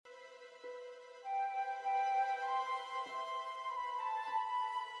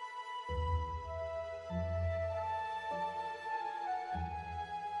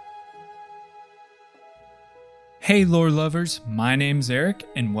Hey lore lovers, my name's Eric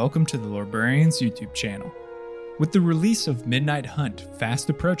and welcome to the Lorebrarians YouTube channel. With the release of Midnight Hunt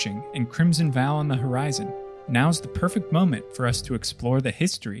fast approaching and Crimson Vow on the horizon, now's the perfect moment for us to explore the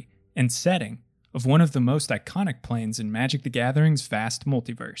history and setting of one of the most iconic planes in Magic the Gathering's vast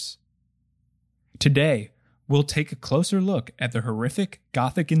multiverse. Today, we'll take a closer look at the horrific,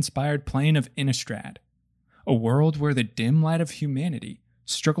 Gothic-inspired plane of Innistrad, a world where the dim light of humanity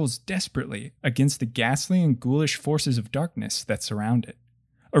struggles desperately against the ghastly and ghoulish forces of darkness that surround it,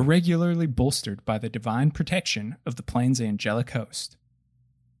 irregularly bolstered by the divine protection of the plane's angelic host.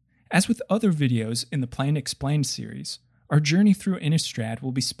 As with other videos in the Plane Explained series, our journey through Innistrad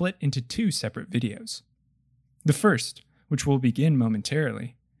will be split into two separate videos. The first, which will begin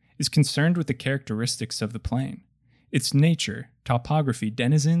momentarily, is concerned with the characteristics of the plane, its nature, topography,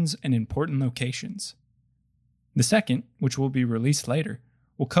 denizens, and important locations. The second, which will be released later,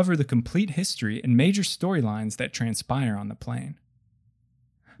 will cover the complete history and major storylines that transpire on the plane.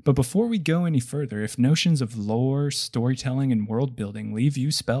 But before we go any further, if notions of lore, storytelling, and world building leave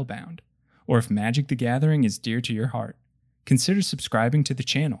you spellbound, or if Magic the Gathering is dear to your heart, consider subscribing to the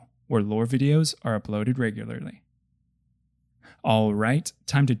channel, where lore videos are uploaded regularly. Alright,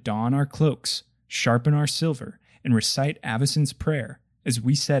 time to don our cloaks, sharpen our silver, and recite Avacyn's prayer as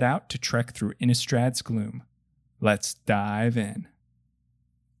we set out to trek through Innistrad's gloom. Let's dive in.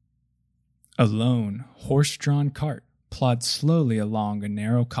 A lone, horse-drawn cart plods slowly along a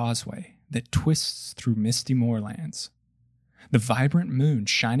narrow causeway that twists through misty moorlands. The vibrant moon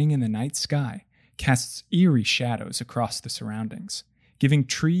shining in the night sky casts eerie shadows across the surroundings, giving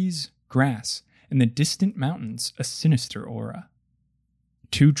trees, grass, and the distant mountains a sinister aura.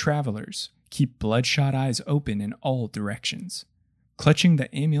 Two travelers keep bloodshot eyes open in all directions, clutching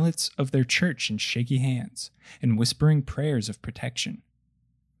the amulets of their church in shaky hands and whispering prayers of protection.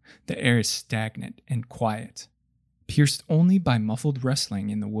 The air is stagnant and quiet, pierced only by muffled rustling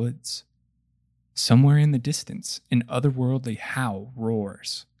in the woods. Somewhere in the distance, an otherworldly howl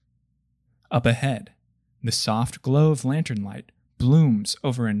roars. Up ahead, the soft glow of lantern light blooms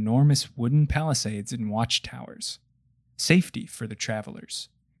over enormous wooden palisades and watchtowers. Safety for the travelers,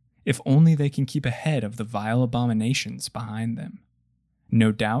 if only they can keep ahead of the vile abominations behind them.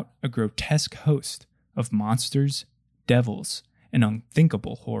 No doubt a grotesque host of monsters, devils, and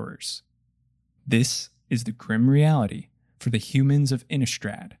unthinkable horrors. This is the grim reality for the humans of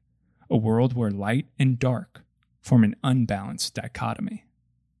Innistrad, a world where light and dark form an unbalanced dichotomy.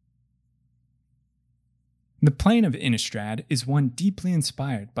 The plane of Innistrad is one deeply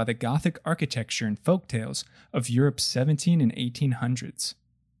inspired by the Gothic architecture and folktales of Europe's 17 and 1800s,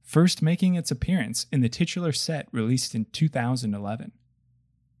 first making its appearance in the titular set released in 2011.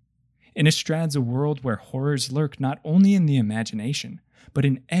 Innistrad's a world where horrors lurk not only in the imagination, but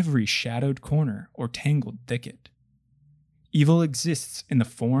in every shadowed corner or tangled thicket. Evil exists in the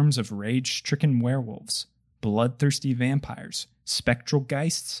forms of rage-stricken werewolves, bloodthirsty vampires, spectral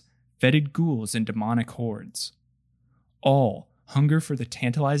geists, fetid ghouls, and demonic hordes. All hunger for the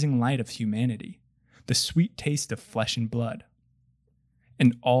tantalizing light of humanity, the sweet taste of flesh and blood.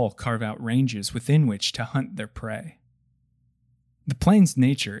 And all carve out ranges within which to hunt their prey. The plane's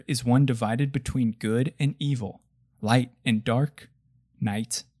nature is one divided between good and evil, light and dark,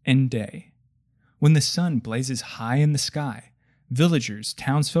 night and day. When the sun blazes high in the sky, villagers,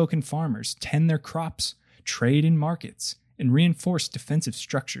 townsfolk, and farmers tend their crops, trade in markets, and reinforce defensive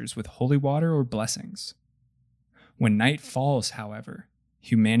structures with holy water or blessings. When night falls, however,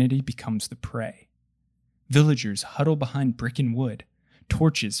 humanity becomes the prey. Villagers huddle behind brick and wood,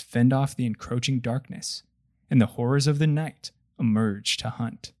 torches fend off the encroaching darkness, and the horrors of the night emerge to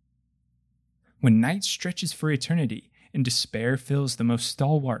hunt. When night stretches for eternity and despair fills the most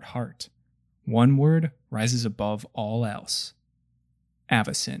stalwart heart, one word rises above all else: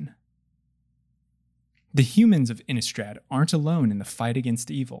 Avacyn. The humans of Innistrad aren't alone in the fight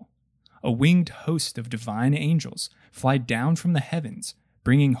against evil. A winged host of divine angels fly down from the heavens,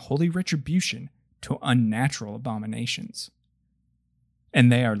 bringing holy retribution to unnatural abominations.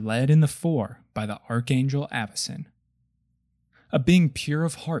 And they are led in the fore by the Archangel Avacyn. A being pure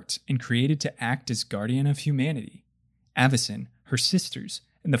of heart and created to act as guardian of humanity, Avacyn, her sisters,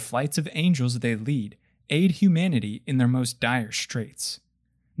 and the flights of angels they lead aid humanity in their most dire straits,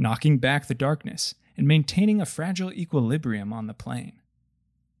 knocking back the darkness and maintaining a fragile equilibrium on the plane.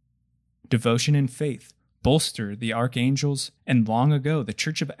 Devotion and faith bolster the archangels, and long ago the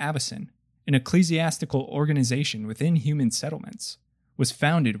Church of Avacyn, an ecclesiastical organization within human settlements, was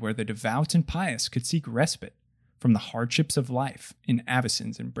founded where the devout and pious could seek respite from the hardships of life in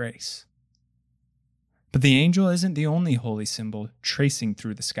Avacyn's embrace. But the angel isn't the only holy symbol tracing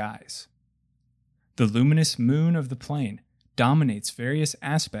through the skies. the luminous moon of the plane dominates various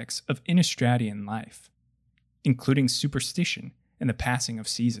aspects of Innistradian life, including superstition and the passing of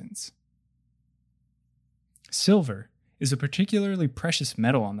seasons. Silver is a particularly precious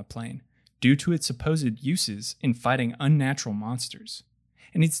metal on the plane due to its supposed uses in fighting unnatural monsters,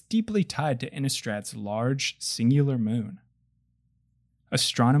 and it's deeply tied to Innistrad's large, singular moon.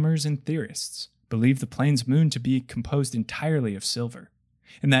 Astronomers and theorists believe the plane's moon to be composed entirely of silver,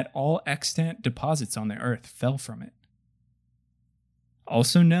 and that all extant deposits on the Earth fell from it.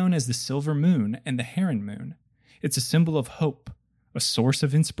 Also known as the silver moon and the heron moon, it's a symbol of hope, a source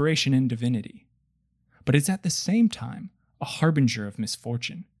of inspiration and divinity. But it's at the same time a harbinger of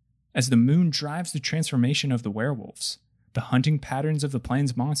misfortune, as the moon drives the transformation of the werewolves, the hunting patterns of the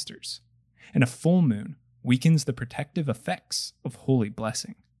plane's monsters, and a full moon weakens the protective effects of holy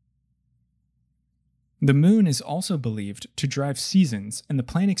blessing. The moon is also believed to drive seasons, and the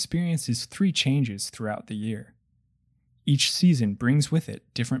plane experiences 3 changes throughout the year. Each season brings with it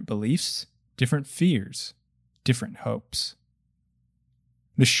different beliefs, different fears, different hopes.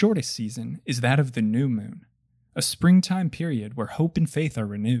 The shortest season is that of the new moon, a springtime period where hope and faith are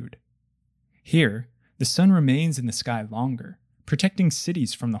renewed. Here, the sun remains in the sky longer, protecting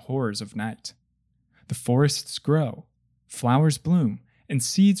cities from the horrors of night. The forests grow, flowers bloom, and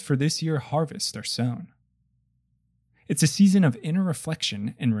seeds for this year's harvest are sown. It's a season of inner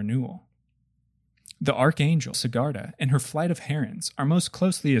reflection and renewal. The archangel Sigarda and her flight of herons are most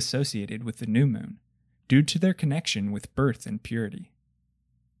closely associated with the new moon, due to their connection with birth and purity.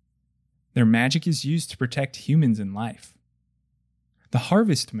 Their magic is used to protect humans and life. The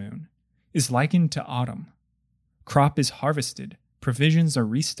harvest moon is likened to autumn. Crop is harvested, provisions are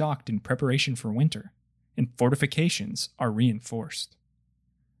restocked in preparation for winter, and fortifications are reinforced.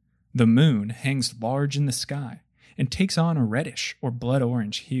 The moon hangs large in the sky and takes on a reddish or blood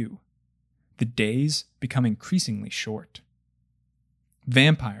orange hue. The days become increasingly short.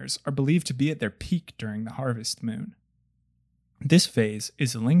 Vampires are believed to be at their peak during the harvest moon. This phase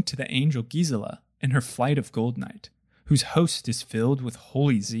is linked to the angel Gisela and her flight of Gold Night, whose host is filled with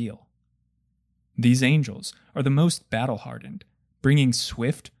holy zeal. These angels are the most battle-hardened, bringing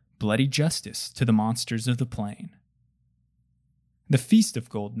swift, bloody justice to the monsters of the plane. The Feast of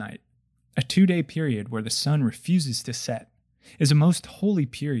Gold Night, a 2-day period where the sun refuses to set, is a most holy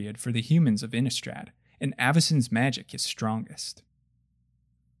period for the humans of Innistrad, and Avacyn's magic is strongest.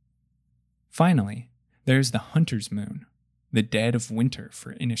 Finally, there is the Hunter's Moon, the dead of winter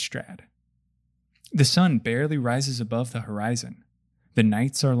for Innistrad. The sun barely rises above the horizon. The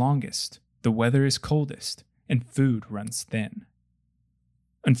nights are longest, the weather is coldest, and food runs thin.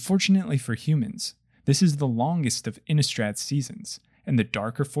 Unfortunately for humans, this is the longest of Innistrad's seasons, and the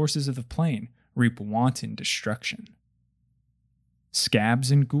darker forces of the plane reap wanton destruction.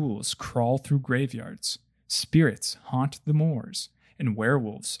 Scabs and ghouls crawl through graveyards, spirits haunt the moors, and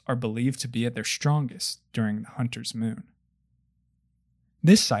werewolves are believed to be at their strongest during the Hunter's Moon.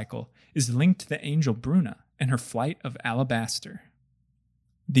 This cycle is linked to the angel Bruna and her flight of alabaster.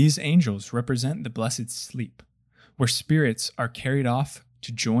 These angels represent the blessed sleep, where spirits are carried off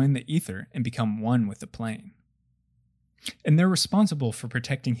to join the ether and become one with the plane. And they're responsible for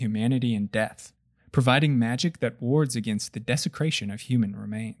protecting humanity and death, providing magic that wards against the desecration of human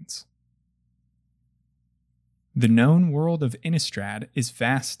remains. The known world of Innistrad is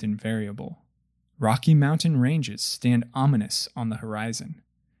vast and variable. Rocky mountain ranges stand ominous on the horizon.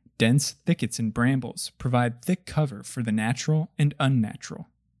 Dense thickets and brambles provide thick cover for the natural and unnatural.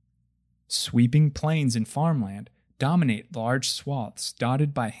 Sweeping plains and farmland dominate large swaths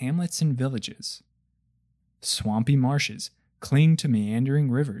dotted by hamlets and villages. Swampy marshes cling to meandering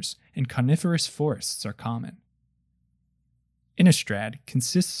rivers, and coniferous forests are common. Innistrad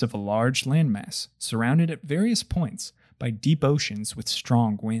consists of a large landmass surrounded at various points by deep oceans with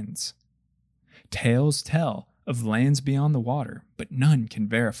strong winds. Tales tell of lands beyond the water, but none can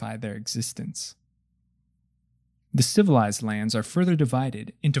verify their existence. The civilized lands are further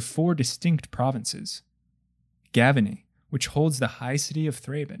divided into 4 distinct provinces: Gavany, which holds the high city of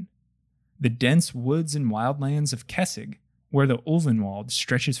Thraben; the dense woods and wildlands of Kessig, where the Ulvenwald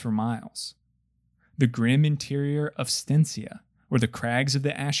stretches for miles; the grim interior of Stensia, where the crags of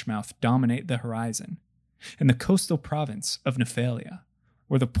the Ashmouth dominate the horizon; and the coastal province of Nephalia,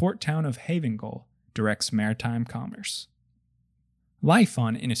 where the port town of Havengul directs maritime commerce. Life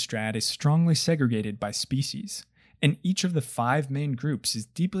on Innistrad is strongly segregated by species, and each of the 5 main groups is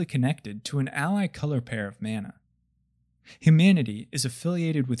deeply connected to an ally color pair of mana. Humanity is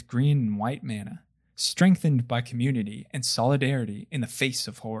affiliated with green and white mana, strengthened by community and solidarity in the face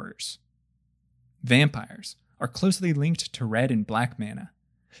of horrors. Vampires are closely linked to red and black mana,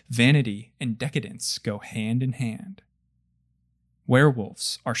 Vanity and decadence go hand in hand.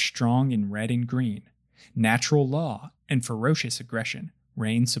 Werewolves are strong in red and green. Natural law and ferocious aggression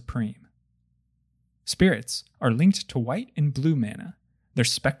reign supreme. Spirits are linked to white and blue mana, their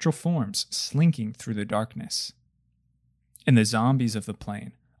spectral forms slinking through the darkness. And the zombies of the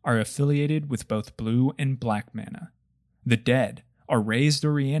plane are affiliated with both blue and black mana. The dead are raised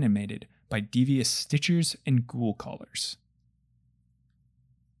or reanimated by devious stitchers and ghoul callers.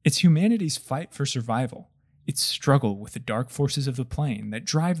 It's humanity's fight for survival, its struggle with the dark forces of the plane that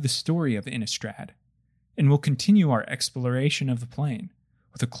drive the story of Innistrad, and we'll continue our exploration of the plane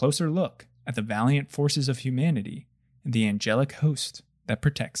with a closer look at the valiant forces of humanity and the angelic host that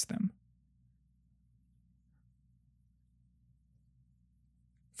protects them.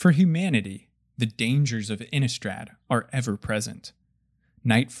 For humanity, the dangers of Innistrad are ever present.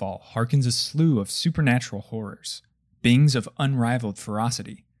 Nightfall harkens a slew of supernatural horrors, beings of unrivaled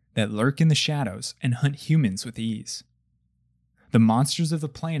ferocity that lurk in the shadows and hunt humans with ease. The monsters of the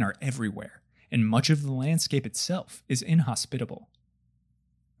plane are everywhere, and much of the landscape itself is inhospitable.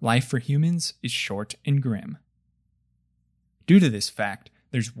 Life for humans is short and grim. Due to this fact,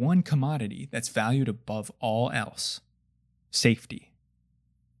 there's one commodity that's valued above all else: safety.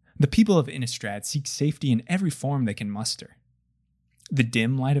 The people of Innistrad seek safety in every form they can muster. The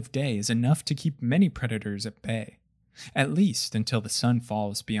dim light of day is enough to keep many predators at bay, at least until the sun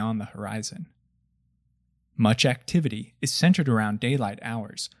falls beyond the horizon. Much activity is centered around daylight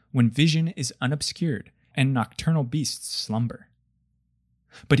hours, when vision is unobscured and nocturnal beasts slumber.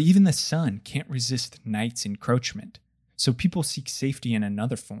 But even the sun can't resist night's encroachment, so people seek safety in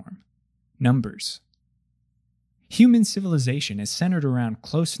another form: numbers. Human civilization is centered around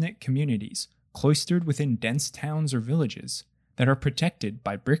close-knit communities, cloistered within dense towns or villages that are protected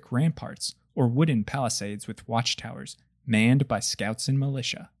by brick ramparts or wooden palisades with watchtowers manned by scouts and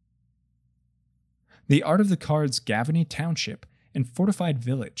militia. The art of the cards Gavany Township and Fortified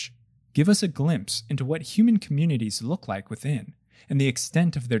Village give us a glimpse into what human communities look like within and the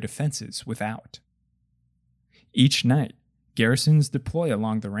extent of their defenses without. Each night, garrisons deploy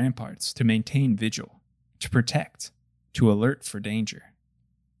along the ramparts to maintain vigil, to protect, to alert for danger.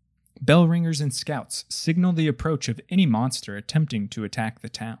 Bell ringers and scouts signal the approach of any monster attempting to attack the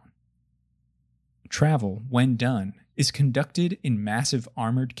town. Travel, when done, is conducted in massive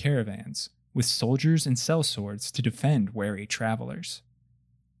armored caravans, with soldiers and sellswords to defend wary travelers.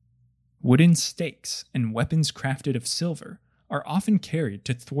 Wooden stakes and weapons crafted of silver are often carried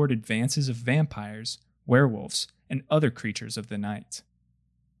to thwart advances of vampires, werewolves, and other creatures of the night.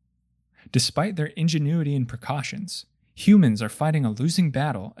 Despite their ingenuity and precautions, humans are fighting a losing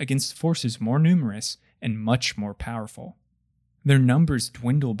battle against forces more numerous and much more powerful. Their numbers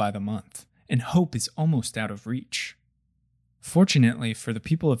dwindle by the month, and hope is almost out of reach. Fortunately for the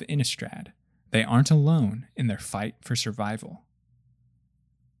people of Innistrad, they aren't alone in their fight for survival.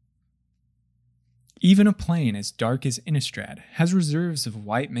 Even a plane as dark as Innistrad has reserves of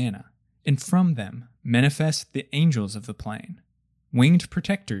white mana, and from them manifest the angels of the plane, winged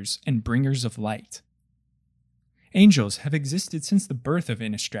protectors and bringers of light. Angels have existed since the birth of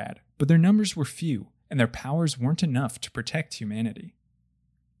Innistrad, but their numbers were few, and their powers weren't enough to protect humanity.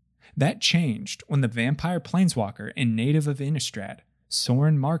 That changed when the vampire planeswalker and native of Innistrad,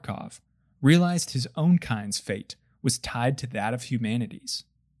 Soren Markov, realized his own kind's fate was tied to that of humanity's.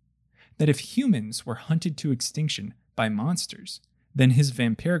 That if humans were hunted to extinction by monsters, then his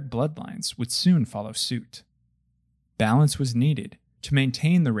vampiric bloodlines would soon follow suit. Balance was needed to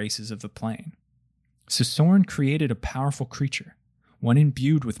maintain the races of the plane. So Soren created a powerful creature, one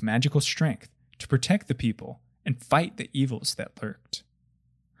imbued with magical strength to protect the people and fight the evils that lurked.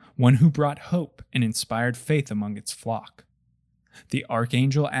 One who brought hope and inspired faith among its flock. The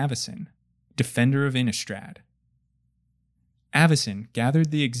Archangel Avacyn, defender of Innistrad. Avacyn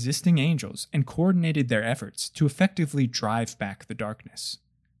gathered the existing angels and coordinated their efforts to effectively drive back the darkness.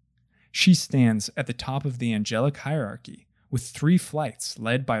 She stands at the top of the angelic hierarchy with 3 flights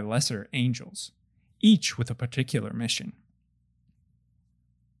led by lesser angels, each with a particular mission.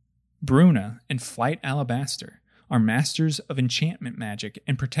 Bruna and Flight Alabaster are masters of enchantment magic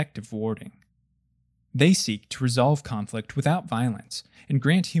and protective warding. They seek to resolve conflict without violence and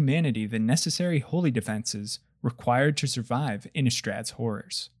grant humanity the necessary holy defenses required to survive Innistrad's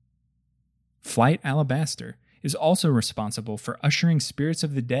horrors. Flight Alabaster is also responsible for ushering spirits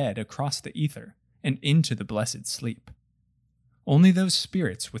of the dead across the ether and into the blessed sleep. Only those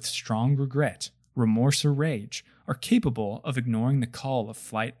spirits with strong regret, remorse, or rage are capable of ignoring the call of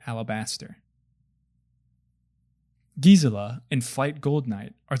Flight Alabaster. Gisela and Flight Gold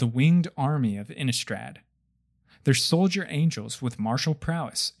Knight are the winged army of Innistrad. They're soldier angels with martial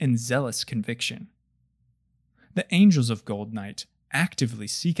prowess and zealous conviction. The angels of Gold Night actively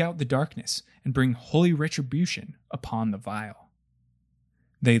seek out the darkness and bring holy retribution upon the vile.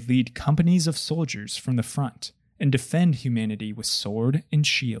 They lead companies of soldiers from the front and defend humanity with sword and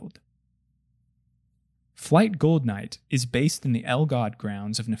shield. Flight Gold Night is based in the Elgod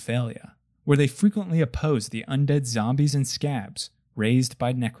grounds of Nephalia, where they frequently oppose the undead zombies and scabs raised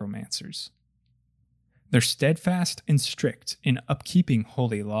by necromancers. They're steadfast and strict in upkeeping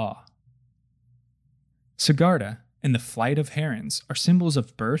holy law. Sigarda and the Flight of Herons are symbols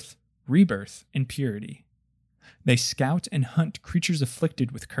of birth, rebirth, and purity. They scout and hunt creatures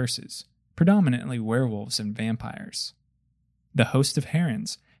afflicted with curses, predominantly werewolves and vampires. The host of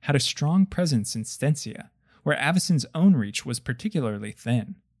herons had a strong presence in Stensia, where Avacyn's own reach was particularly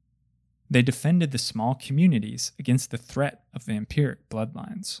thin. They defended the small communities against the threat of vampiric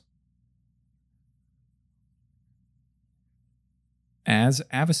bloodlines. As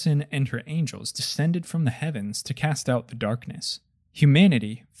Avacyn and her angels descended from the heavens to cast out the darkness,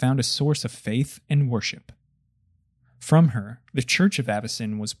 humanity found a source of faith and worship. From her, the Church of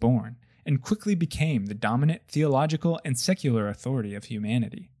Avacyn was born and quickly became the dominant theological and secular authority of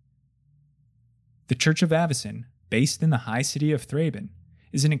humanity. The Church of Avacyn, based in the high city of Thraben,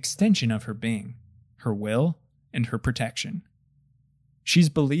 is an extension of her being, her will, and her protection. She's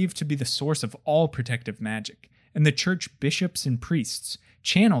believed to be the source of all protective magic, and the church bishops and priests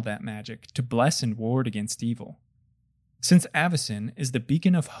channel that magic to bless and ward against evil. Since Avacyn is the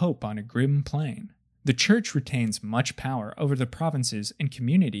beacon of hope on a grim plain, the church retains much power over the provinces and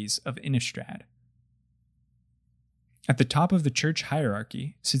communities of Innistrad. At the top of the church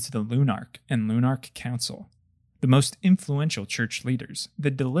hierarchy sits the Lunarch and Lunarch Council, the most influential church leaders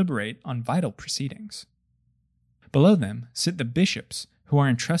that deliberate on vital proceedings. Below them sit the bishops, who are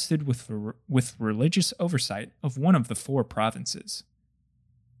entrusted with religious oversight of one of the 4 provinces.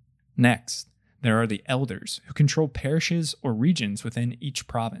 Next, there are the elders, who control parishes or regions within each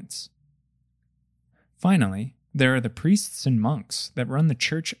province. Finally, there are the priests and monks that run the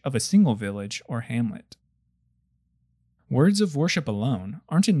church of a single village or hamlet. Words of worship alone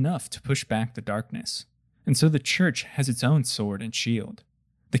aren't enough to push back the darkness, and so the church has its own sword and shield,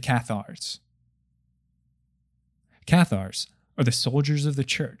 the Cathars. Cathars are the soldiers of the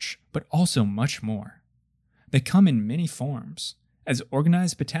church, but also much more. They come in many forms, as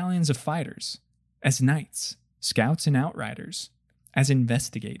organized battalions of fighters, as knights, scouts and outriders, as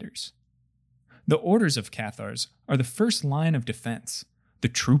investigators. The orders of Cathars are the first line of defense, the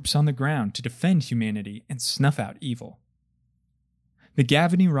troops on the ground to defend humanity and snuff out evil. The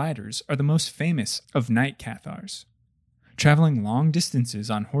Gavany Riders are the most famous of Night Cathars, traveling long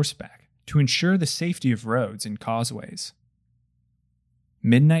distances on horseback to ensure the safety of roads and causeways.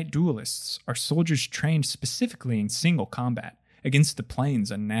 Midnight Duelists are soldiers trained specifically in single combat against the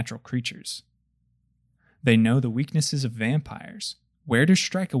plane's unnatural creatures. They know the weaknesses of vampires, where to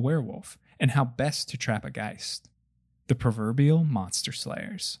strike a werewolf, and how best to trap a geist, the proverbial monster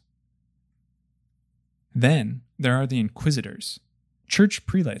slayers. Then there are the Inquisitors, church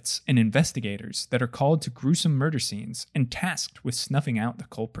prelates and investigators that are called to gruesome murder scenes and tasked with snuffing out the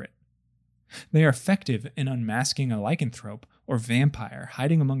culprit. They are effective in unmasking a lycanthrope or vampire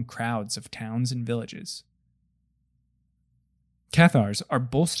hiding among crowds of towns and villages. Cathars are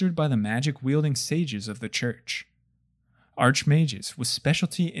bolstered by the magic-wielding sages of the church, archmages with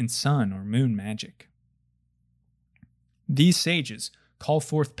specialty in sun or moon magic. These sages call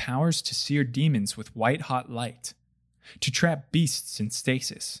forth powers to sear demons with white-hot light, to trap beasts in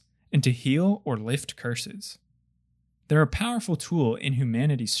stasis, and to heal or lift curses. They're a powerful tool in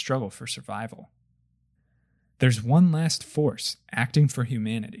humanity's struggle for survival. There's one last force acting for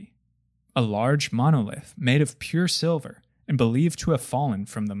humanity, a large monolith made of pure silver and believed to have fallen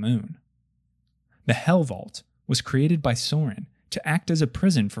from the moon. The Hell Vault was created by Sorin to act as a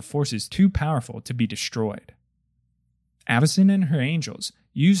prison for forces too powerful to be destroyed. Avacyn and her angels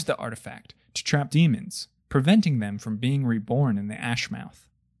used the artifact to trap demons, preventing them from being reborn in the Ashmouth.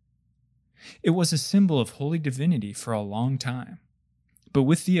 It was a symbol of holy divinity for a long time, but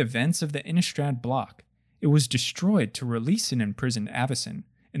with the events of the Innistrad block, it was destroyed to release an imprisoned Avacyn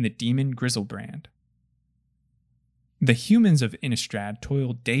and the demon Griselbrand. The humans of Innistrad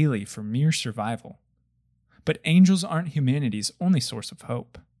toil daily for mere survival, but angels aren't humanity's only source of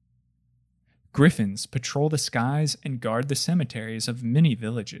hope. Griffins patrol the skies and guard the cemeteries of many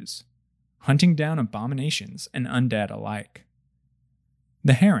villages, hunting down abominations and undead alike.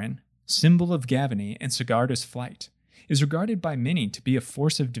 The heron, symbol of Gavany and Sigarda's flight, is regarded by many to be a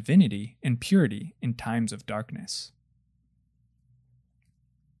force of divinity and purity in times of darkness.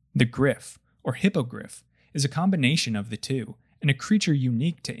 The griff, or hippogriff, is a combination of the two and a creature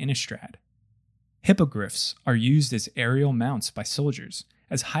unique to Innistrad. Hippogriffs are used as aerial mounts by soldiers,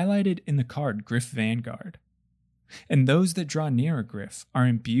 as highlighted in the card Gryff Vanguard. And those that draw near a Gryff are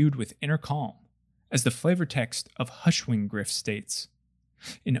imbued with inner calm, as the flavor text of Hushwing Gryff states,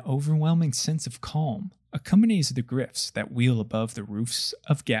 "An overwhelming sense of calm accompanies the Gryffs that wheel above the roofs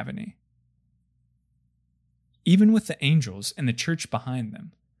of Gavony." Even with the angels and the church behind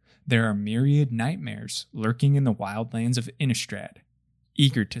them, there are myriad nightmares lurking in the wildlands of Innistrad,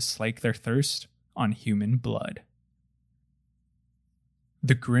 eager to slake their thirst on human blood.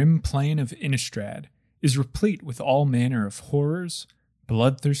 The grim plain of Innistrad is replete with all manner of horrors,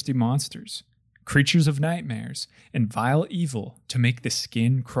 bloodthirsty monsters, creatures of nightmares, and vile evil to make the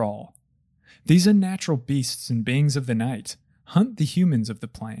skin crawl. These unnatural beasts and beings of the night hunt the humans of the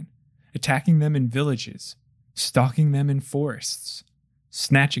plain, attacking them in villages, stalking them in forests,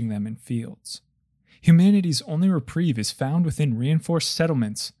 snatching them in fields. Humanity's only reprieve is found within reinforced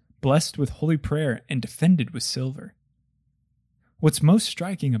settlements, blessed with holy prayer and defended with silver. What's most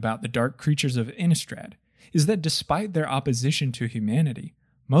striking about the dark creatures of Innistrad is that despite their opposition to humanity,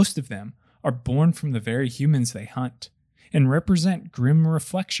 most of them are born from the very humans they hunt, and represent grim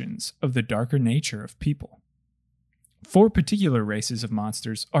reflections of the darker nature of people. 4 particular races of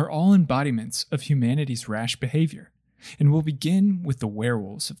monsters are all embodiments of humanity's rash behavior, and we'll begin with the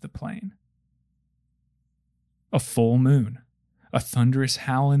werewolves of the plain. A full moon, a thunderous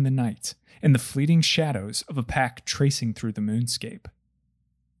howl in the night, and the fleeting shadows of a pack tracing through the moonscape.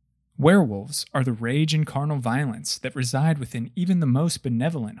 Werewolves are the rage and carnal violence that reside within even the most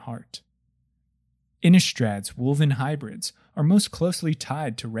benevolent heart. Innistrad's woven hybrids are most closely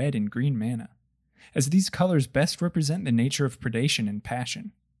tied to red and green mana, as these colors best represent the nature of predation and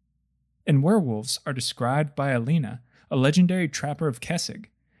passion. And werewolves are described by Alina, a legendary trapper of Kessig,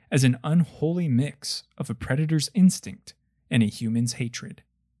 as an unholy mix of a predator's instinct and a human's hatred.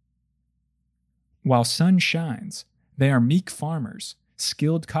 While sun shines, they are meek farmers,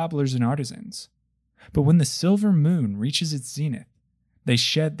 skilled cobblers and artisans. But when the silver moon reaches its zenith, they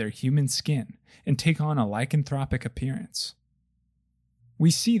shed their human skin and take on a lycanthropic appearance. We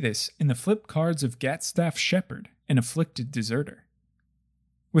see this in the flip cards of Gatstaff Shepherd and Afflicted Deserter.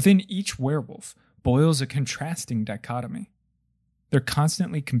 Within each werewolf boils a contrasting dichotomy. They're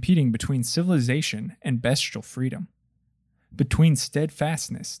constantly competing between civilization and bestial freedom, between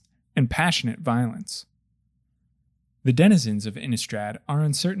steadfastness and passionate violence. The denizens of Innistrad are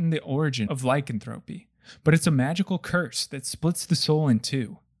uncertain the origin of lycanthropy, but it's a magical curse that splits the soul in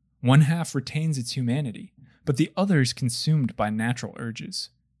two. One half retains its humanity, but the other is consumed by natural urges,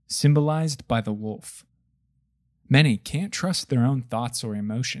 symbolized by the wolf. Many can't trust their own thoughts or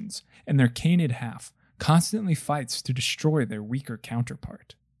emotions, and their canid half constantly fights to destroy their weaker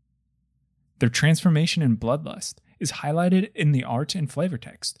counterpart. Their transformation in bloodlust is highlighted in the art and flavor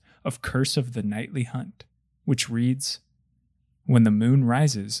text of Curse of the Nightly Hunt, which reads, "When the moon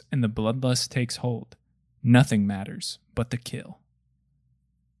rises and the bloodlust takes hold, nothing matters but the kill."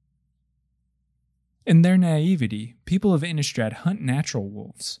 In their naivety, people of Innistrad hunt natural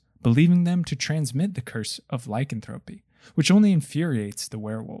wolves, believing them to transmit the curse of lycanthropy, which only infuriates the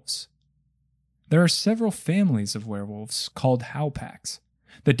werewolves. There are several families of werewolves called howpacks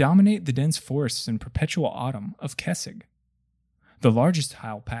that dominate the dense forests and perpetual autumn of Kessig. The largest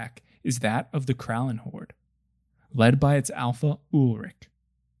howpack is that of the Krallen Horde, led by its alpha Ulrich.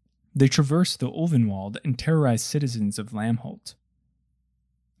 They traverse the Ulvenwald and terrorize citizens of Lamholt.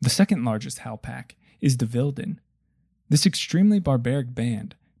 The second largest howpack is the Vilden. This extremely barbaric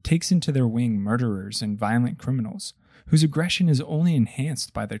band takes into their wing murderers and violent criminals, whose aggression is only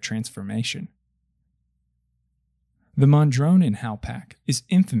enhanced by their transformation. The Mondronen howpack is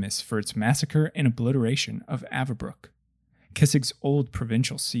infamous for its massacre and obliteration of Averbrook, Kessig's old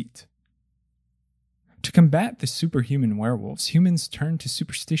provincial seat. To combat the superhuman werewolves, humans turn to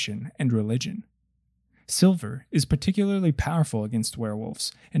superstition and religion. Silver is particularly powerful against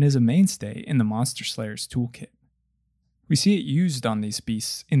werewolves and is a mainstay in the Monster Slayer's toolkit. We see it used on these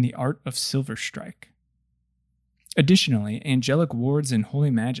beasts in the art of Silver Strike. Additionally, angelic wards and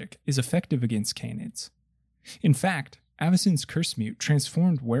holy magic is effective against canids. In fact, Avacyn's Curse Mute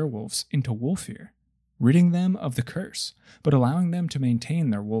transformed werewolves into Wolfir, ridding them of the curse, but allowing them to maintain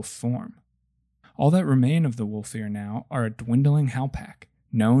their wolf form. All that remain of the Wolfir now are a dwindling howpack,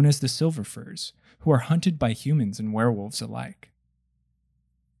 known as the Silver Furs, who are hunted by humans and werewolves alike.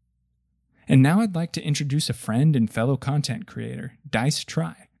 And now I'd like to introduce a friend and fellow content creator, Dice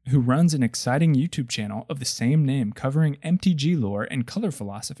Try, who runs an exciting YouTube channel of the same name covering MTG lore and color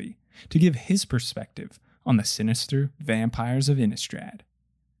philosophy, to give his perspective on the sinister vampires of Innistrad.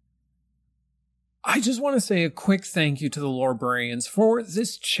 I just want to say a quick thank you to the Lorebrarians for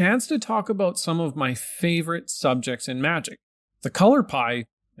this chance to talk about some of my favorite subjects in Magic, the color pie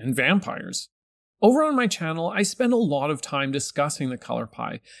and vampires. Over on my channel, I spend a lot of time discussing the color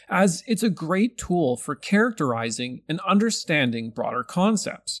pie, as it's a great tool for characterizing and understanding broader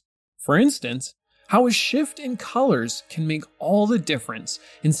concepts. For instance, how a shift in colors can make all the difference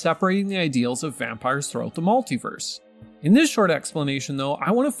in separating the ideals of vampires throughout the multiverse. In this short explanation though,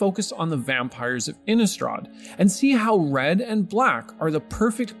 I want to focus on the vampires of Innistrad and see how red and black are the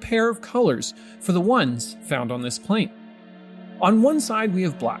perfect pair of colors for the ones found on this plane. On one side we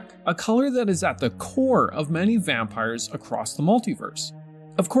have black, a color that is at the core of many vampires across the multiverse.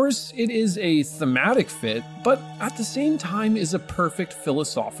 Of course, it is a thematic fit, but at the same time is a perfect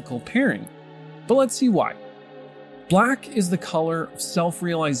philosophical pairing. But let's see why. Black is the color of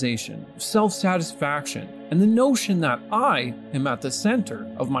self-realization, self-satisfaction, and the notion that I am at the center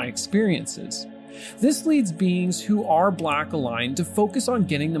of my experiences. This leads beings who are black aligned to focus on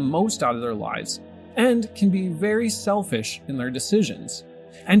getting the most out of their lives, and can be very selfish in their decisions.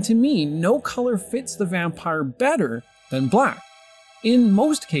 And to me, no color fits the vampire better than black. In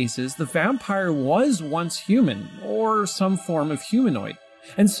most cases, the vampire was once human, or some form of humanoid,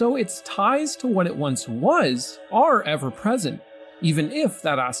 and so its ties to what it once was are ever present, even if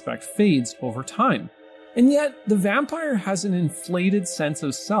that aspect fades over time. And yet, the vampire has an inflated sense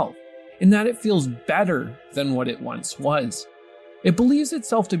of self, in that it feels better than what it once was. It believes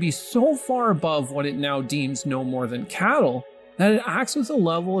itself to be so far above what it now deems no more than cattle, that it acts with a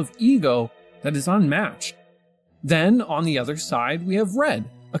level of ego that is unmatched. Then, on the other side, we have red,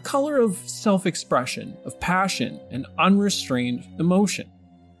 a color of self-expression, of passion, and unrestrained emotion.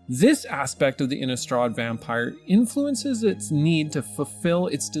 This aspect of the Innistrad vampire influences its need to fulfill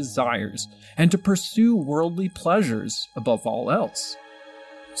its desires and to pursue worldly pleasures above all else.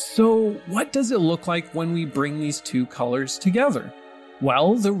 So, what does it look like when we bring these two colors together?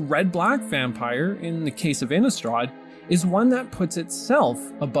 Well, the red-black vampire, in the case of Innistrad, is one that puts itself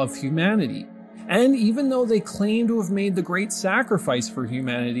above humanity. And even though they claim to have made the great sacrifice for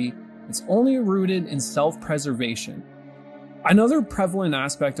humanity, it's only rooted in self-preservation. Another prevalent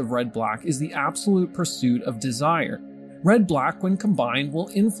aspect of red-black is the absolute pursuit of desire. Red-black, when combined, will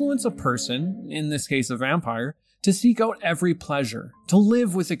influence a person, in this case a vampire, to seek out every pleasure, to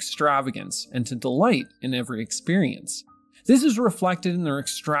live with extravagance, and to delight in every experience. This is reflected in their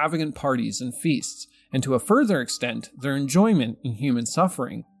extravagant parties and feasts, and to a further extent, their enjoyment in human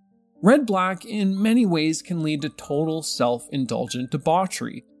suffering. Red-black in many ways can lead to total self-indulgent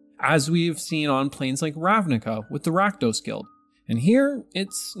debauchery, as we've seen on planes like Ravnica with the Rakdos Guild, and here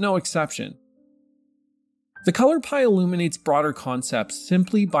it's no exception. The color pie illuminates broader concepts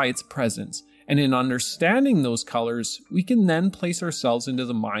simply by its presence, and in understanding those colors, we can then place ourselves into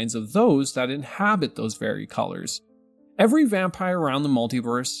the minds of those that inhabit those very colors. Every vampire around the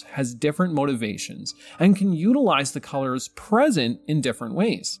multiverse has different motivations, and can utilize the colors present in different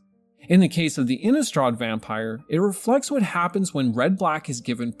ways. In the case of the Innistrad vampire, it reflects what happens when red-black is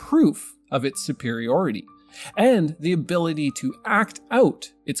given proof of its superiority, and the ability to act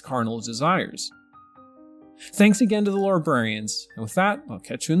out its carnal desires. Thanks again to the Lorebrarians, and with that, I'll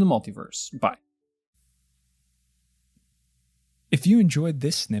catch you in the multiverse. Bye. If you enjoyed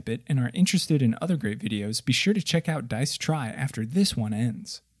this snippet and are interested in other great videos, be sure to check out Dice Try after this one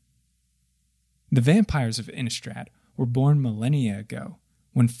ends. The vampires of Innistrad were born millennia ago,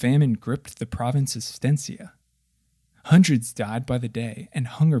 when famine gripped the province of Stensia. Hundreds died by the day, and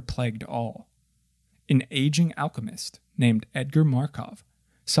hunger plagued all. An aging alchemist named Edgar Markov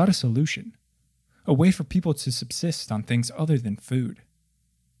sought a solution, a way for people to subsist on things other than food.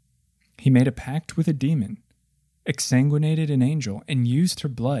 He made a pact with a demon, exsanguinated an angel, and used her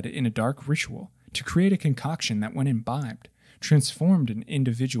blood in a dark ritual to create a concoction that, when imbibed, transformed an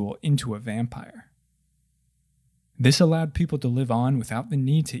individual into a vampire. This allowed people to live on without the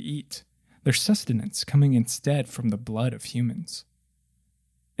need to eat, their sustenance coming instead from the blood of humans.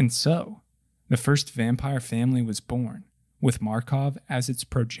 And so, the first vampire family was born, with Markov as its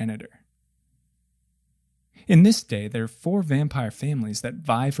progenitor. In this day, there are 4 vampire families that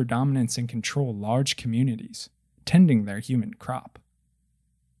vie for dominance and control large communities, tending their human crop.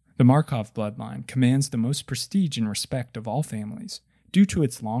 The Markov bloodline commands the most prestige and respect of all families due to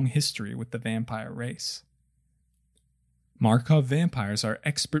its long history with the vampire race. Markov vampires are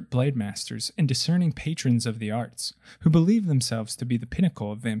expert blade masters and discerning patrons of the arts who believe themselves to be the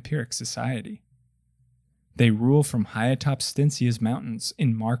pinnacle of vampiric society. They rule from high atop Stensia's mountains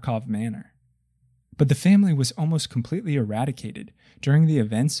in Markov Manor. But the family was almost completely eradicated during the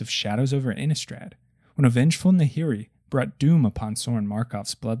events of Shadows over Innistrad, when a vengeful Nahiri brought doom upon Soren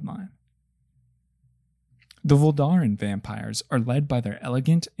Markov's bloodline. The Voldaren vampires are led by their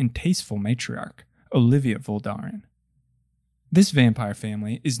elegant and tasteful matriarch, Olivia Voldaren. This vampire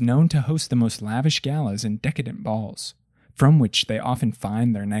family is known to host the most lavish galas and decadent balls, from which they often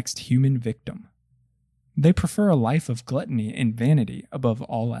find their next human victim. They prefer a life of gluttony and vanity above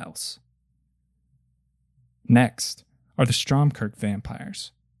all else. Next are the Stromkirk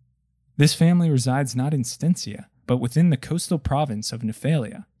vampires. This family resides not in Stensia, but within the coastal province of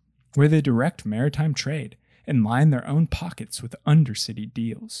Nephalia, where they direct maritime trade and line their own pockets with undercity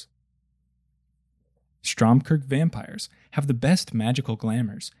deals. Stromkirk vampires have the best magical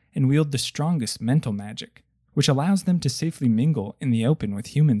glamours and wield the strongest mental magic, which allows them to safely mingle in the open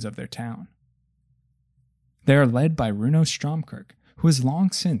with humans of their town. They are led by Runo Stromkirk, who has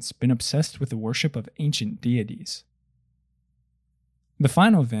long since been obsessed with the worship of ancient deities. The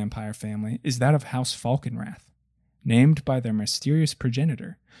final vampire family is that of House Falconwrath, named by their mysterious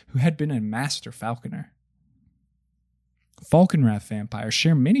progenitor, who had been a master falconer. Falconwrath vampires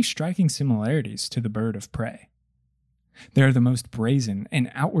share many striking similarities to the bird of prey. They are the most brazen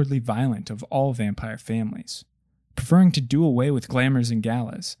and outwardly violent of all vampire families, preferring to do away with glamours and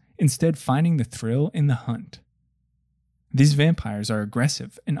galas, instead finding the thrill in the hunt. These vampires are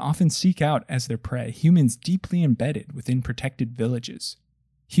aggressive and often seek out as their prey humans deeply embedded within protected villages,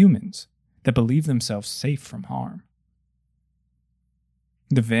 humans that believe themselves safe from harm.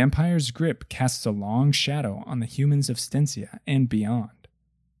 The vampire's grip casts a long shadow on the humans of Stensia and beyond,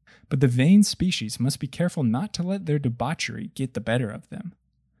 but the vain species must be careful not to let their debauchery get the better of them,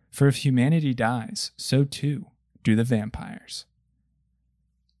 for if humanity dies, so too do the vampires.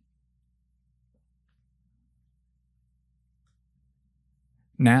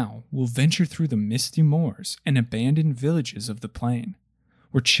 Now we'll venture through the misty moors and abandoned villages of the plain,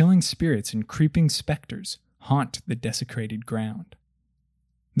 where chilling spirits and creeping specters haunt the desecrated ground.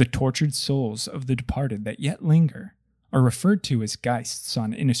 The tortured souls of the departed that yet linger are referred to as geists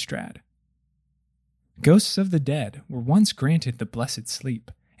on Innistrad. Ghosts of the dead were once granted the blessed sleep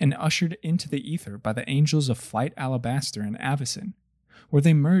and ushered into the ether by the angels of Flight Alabaster and Avacyn, where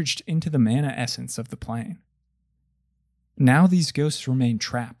they merged into the mana essence of the plane. Now these ghosts remain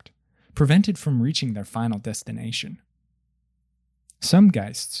trapped, prevented from reaching their final destination. Some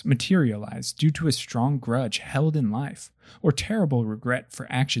geists materialize due to a strong grudge held in life or terrible regret for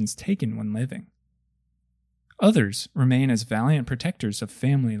actions taken when living. Others remain as valiant protectors of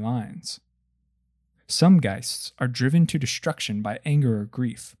family lines. Some geists are driven to destruction by anger or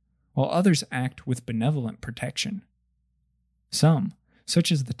grief, while others act with benevolent protection. Some,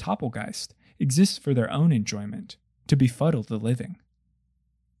 such as the Toppelgeist, exist for their own enjoyment, to befuddle the living.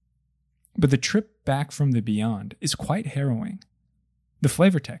 But the trip back from the beyond is quite harrowing. The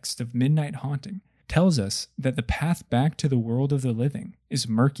flavor text of Midnight Haunting tells us that the path back to the world of the living is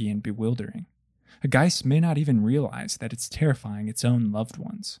murky and bewildering. A geist may not even realize that it's terrifying its own loved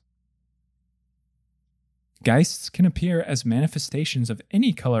ones. Geists can appear as manifestations of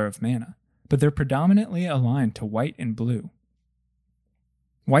any color of mana, but they're predominantly aligned to white and blue.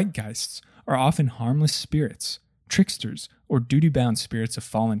 White geists are often harmless spirits, tricksters, or duty-bound spirits of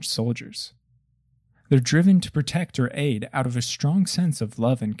fallen soldiers. They're driven to protect or aid out of a strong sense of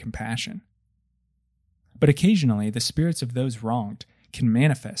love and compassion. But occasionally, the spirits of those wronged can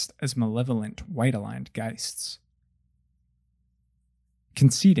manifest as malevolent, white-aligned geists.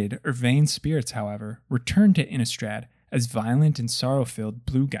 Conceited or vain spirits, however, return to Innistrad as violent and sorrow-filled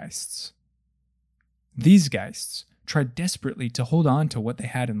blue geists. These geists try desperately to hold on to what they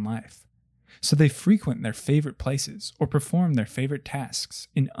had in life, so they frequent their favorite places or perform their favorite tasks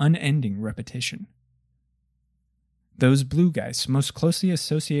in unending repetition. Those blue geists most closely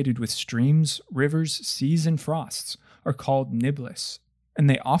associated with streams, rivers, seas, and frosts are called Niblis, and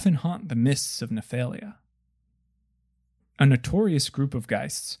they often haunt the mists of Nephalia. A notorious group of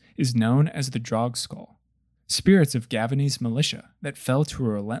geists is known as the Drogskull, spirits of Gavini's militia that fell to a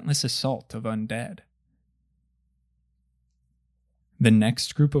relentless assault of undead. The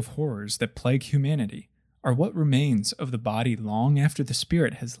next group of horrors that plague humanity are what remains of the body long after the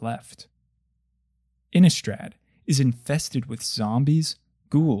spirit has left. Innistrad is infested with zombies,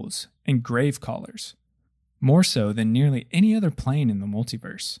 ghouls, and gravecallers, more so than nearly any other plane in the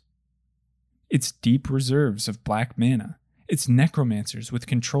multiverse. Its deep reserves of black mana, its necromancers with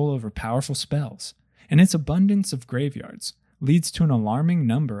control over powerful spells, and its abundance of graveyards leads to an alarming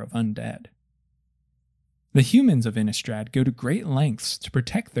number of undead. The humans of Innistrad go to great lengths to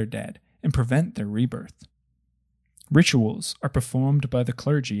protect their dead and prevent their rebirth. Rituals are performed by the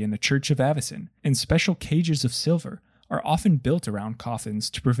clergy in the Church of Avacyn, and special cages of silver are often built around coffins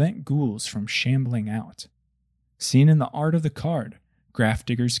to prevent ghouls from shambling out. Seen in the art of the card,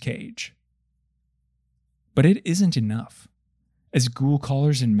 Grafdigger's Cage. But it isn't enough, as ghoul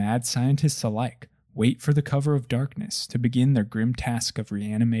callers and mad scientists alike wait for the cover of darkness to begin their grim task of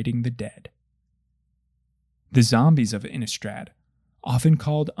reanimating the dead. The zombies of Innistrad, often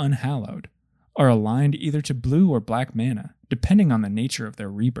called unhallowed, are aligned either to blue or black mana, depending on the nature of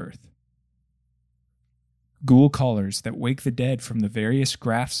their rebirth. Ghoul callers that wake the dead from the various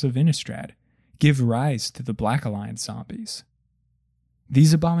grafts of Innistrad give rise to the black-aligned zombies.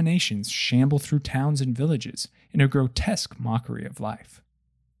 These abominations shamble through towns and villages in a grotesque mockery of life.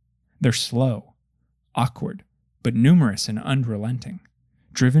 They're slow, awkward, but numerous and unrelenting,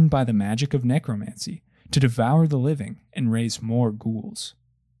 driven by the magic of necromancy to devour the living and raise more ghouls.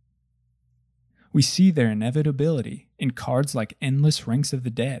 We see their inevitability in cards like Endless Ranks of the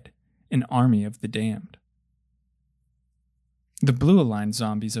Dead and Army of the Damned. The blue-aligned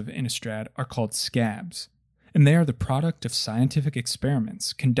zombies of Innistrad are called scabs, and they are the product of scientific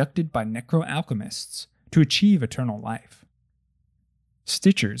experiments conducted by necro-alchemists to achieve eternal life.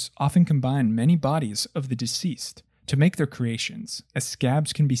 Stitchers often combine many bodies of the deceased to make their creations, as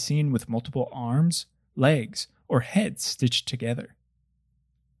scabs can be seen with multiple arms, legs, or heads stitched together.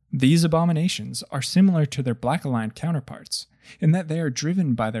 These abominations are similar to their black-aligned counterparts in that they are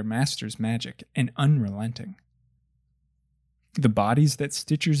driven by their master's magic and unrelenting. The bodies that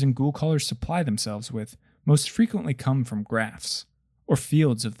Stitchers and Ghoul Callers supply themselves with most frequently come from grafts, or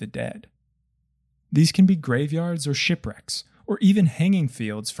fields of the dead. These can be graveyards or shipwrecks, or even hanging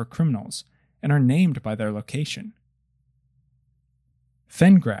fields for criminals, and are named by their location.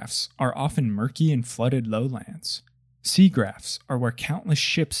 Fen grafts are often murky and flooded lowlands. Sea grafts are where countless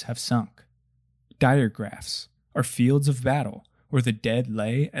ships have sunk. Dire grafts are fields of battle where the dead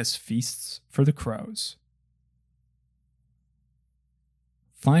lay as feasts for the crows.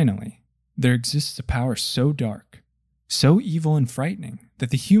 Finally, there exists a power so dark, so evil and frightening, that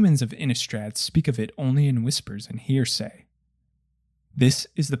the humans of Innistrad speak of it only in whispers and hearsay. This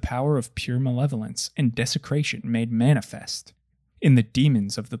is the power of pure malevolence and desecration made manifest in the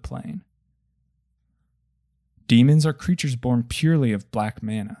demons of the plane. Demons are creatures born purely of black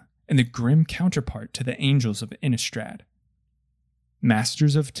mana, and the grim counterpart to the angels of Innistrad.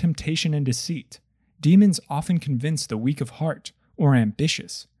 Masters of temptation and deceit, demons often convince the weak of heart or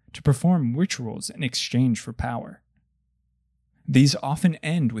ambitious to perform rituals in exchange for power. These often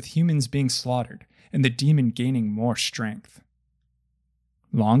end with humans being slaughtered and the demon gaining more strength.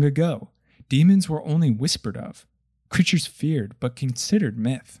 Long ago, demons were only whispered of, creatures feared but considered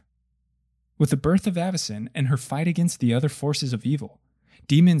myth. With the birth of Avacyn and her fight against the other forces of evil,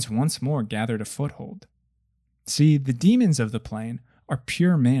 demons once more gathered a foothold. See, the demons of the plane are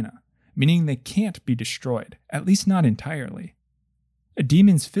pure mana, meaning they can't be destroyed, at least not entirely. A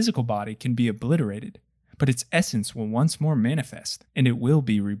demon's physical body can be obliterated, but its essence will once more manifest, and it will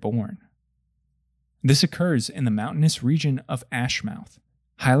be reborn. This occurs in the mountainous region of Ashmouth,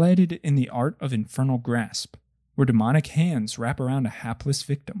 highlighted in the art of Infernal Grasp, where demonic hands wrap around a hapless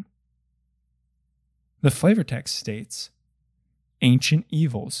victim. The flavor text states, "Ancient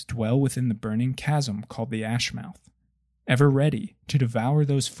evils dwell within the burning chasm called the Ashmouth, ever ready to devour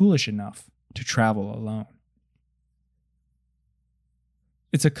those foolish enough to travel alone."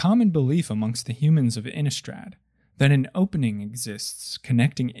 It's a common belief amongst the humans of Innistrad that an opening exists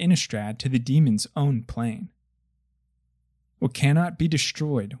connecting Innistrad to the demon's own plane. What cannot be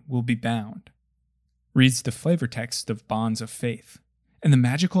destroyed will be bound, reads the flavor text of Bonds of Faith, and the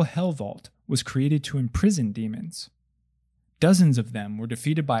magical Hell Vault was created to imprison demons. Dozens of them were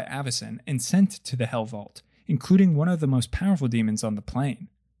defeated by Avacyn and sent to the Hell Vault, including one of the most powerful demons on the plane,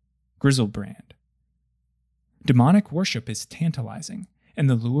 Griselbrand. Demonic worship is tantalizing, and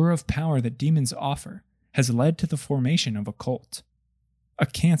the lure of power that demons offer has led to the formation of a cult, a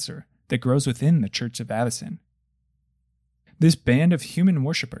cancer that grows within the Church of Avacyn. This band of human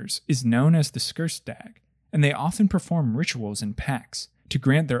worshippers is known as the Skurstag, and they often perform rituals in packs to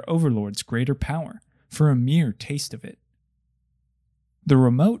grant their overlords greater power for a mere taste of it. The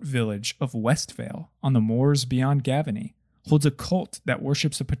remote village of Westvale on the moors beyond Gavany holds a cult that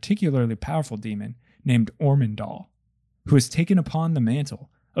worships a particularly powerful demon named Ormondal, who has taken upon the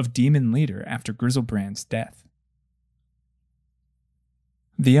mantle of demon leader after Griselbrand's death.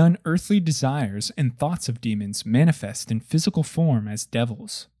 The unearthly desires and thoughts of demons manifest in physical form as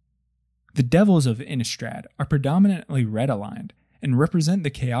devils. The devils of Innistrad are predominantly red-aligned and represent the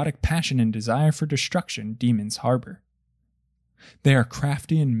chaotic passion and desire for destruction demons harbor. They are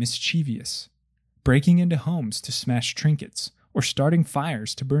crafty and mischievous, breaking into homes to smash trinkets or starting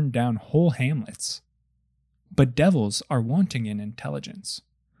fires to burn down whole hamlets. But devils are wanting in intelligence,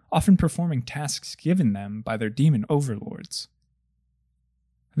 often performing tasks given them by their demon overlords.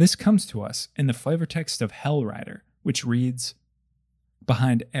 This comes to us in the flavor text of Hell Rider, which reads,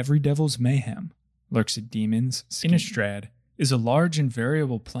 "Behind every devil's mayhem lurks a demon's scheme." Innistrad is a large and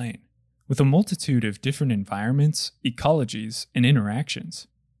variable plane with a multitude of different environments, ecologies, and interactions.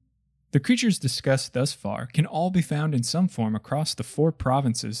 The creatures discussed thus far can all be found in some form across the 4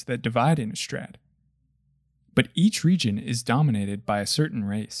 provinces that divide Innistrad, but each region is dominated by a certain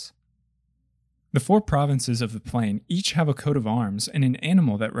race. The 4 provinces of the plane each have a coat of arms and an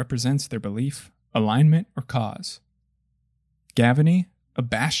animal that represents their belief, alignment, or cause. Gavany, a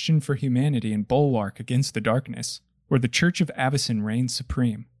bastion for humanity and bulwark against the darkness, where the Church of Avacyn reigns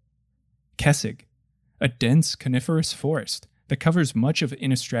supreme. Kessig, a dense coniferous forest that covers much of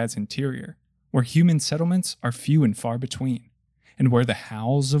Innistrad's interior, where human settlements are few and far between, and where the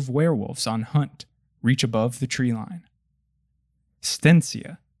howls of werewolves on hunt reach above the tree line.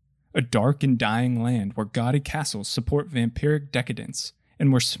 Stensia, a dark and dying land where gaudy castles support vampiric decadence,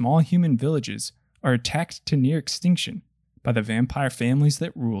 and where small human villages are attacked to near extinction by the vampire families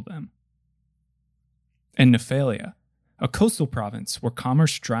that rule them. And Nephalia, a coastal province where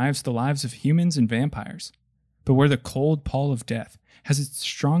commerce drives the lives of humans and vampires, but where the cold pall of death has its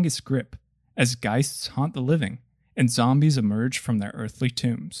strongest grip as geists haunt the living and zombies emerge from their earthly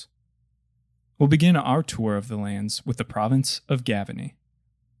tombs. We'll begin our tour of the lands with the province of Gavany.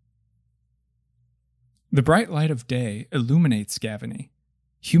 The bright light of day illuminates Gavany.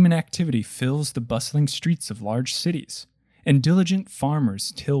 Human activity fills the bustling streets of large cities, and diligent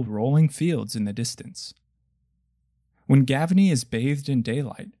farmers till rolling fields in the distance. When Gavany is bathed in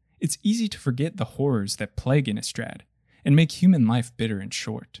daylight, it's easy to forget the horrors that plague Innistrad and make human life bitter and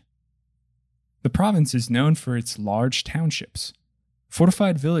short. The province is known for its large townships,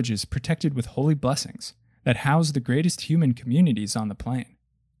 fortified villages protected with holy blessings that house the greatest human communities on the plane.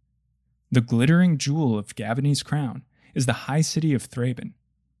 The glittering jewel of Gavany's crown is the high city of Thraben,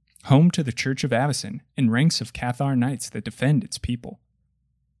 home to the Church of Avacyn and ranks of Cathar knights that defend its people.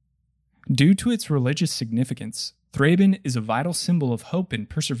 Due to its religious significance, Thraben is a vital symbol of hope and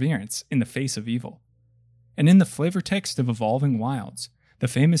perseverance in the face of evil. And in the flavor text of Evolving Wilds, the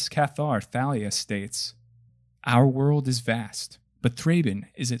famous Cathar Thalia states, "Our world is vast, but Thraben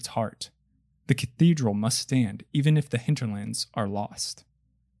is its heart. The cathedral must stand even if the hinterlands are lost."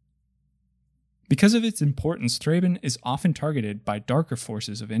 Because of its importance, Thraben is often targeted by darker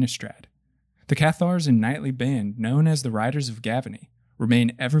forces of Innistrad. The Cathars and knightly band known as the Riders of Gavany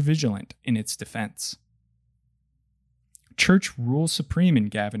remain ever vigilant in its defense. Church rules supreme in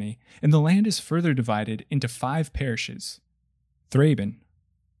Gavany, and the land is further divided into 5 parishes: Thraben,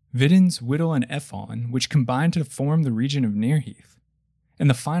 Videns, Whittle, and Effallen, which combine to form the region of Nearheath, and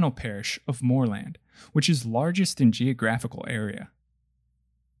the final parish of Moorland, which is largest in geographical area.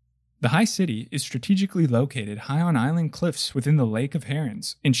 The High City is strategically located high on island cliffs within the Lake of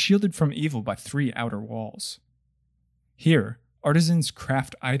Herons and shielded from evil by 3 outer walls. Here, artisans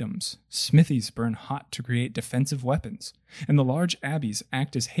craft items, smithies burn hot to create defensive weapons, and the large abbeys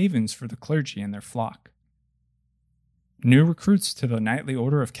act as havens for the clergy and their flock. New recruits to the knightly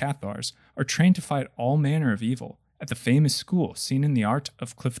order of Cathars are trained to fight all manner of evil at the famous school seen in the art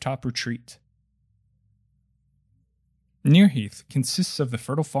of Clifftop Retreat. Nearheath consists of the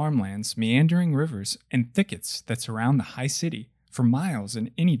fertile farmlands, meandering rivers, and thickets that surround the High City for miles in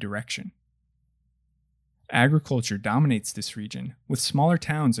any direction. Agriculture dominates this region, with smaller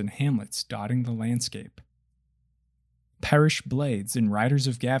towns and hamlets dotting the landscape. Parish blades and Riders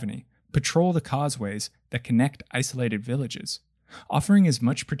of Gavany patrol the causeways that connect isolated villages, offering as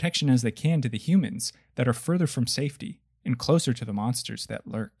much protection as they can to the humans that are further from safety and closer to the monsters that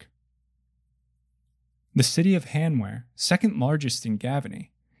lurk. The city of Hanware, second largest in Gavany,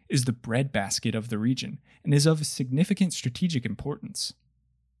 is the breadbasket of the region and is of significant strategic importance.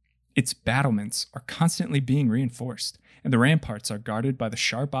 Its battlements are constantly being reinforced, and the ramparts are guarded by the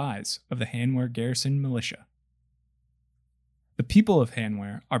sharp eyes of the Hanware garrison militia. The people of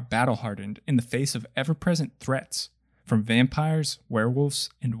Hanware are battle-hardened in the face of ever-present threats from vampires, werewolves,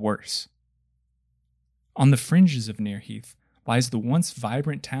 and worse. On the fringes of Nearheath lies the once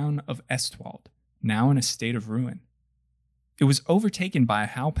vibrant town of Estwald, now in a state of ruin. It was overtaken by a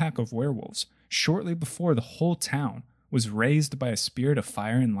howpack of werewolves shortly before the whole town was razed by a spirit of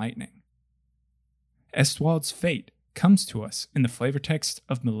fire and lightning. Estwald's fate comes to us in the flavor text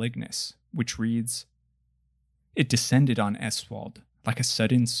of Malignus, which reads, "It descended on Estwald like a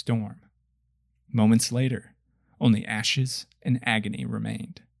sudden storm. Moments later, only ashes and agony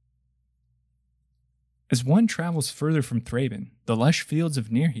remained." As one travels further from Thraben, the lush fields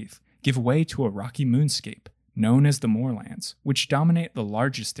of Nearheath give way to a rocky moonscape known as the Moorlands, which dominate the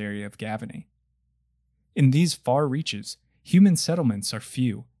largest area of Gavany. In these far reaches, human settlements are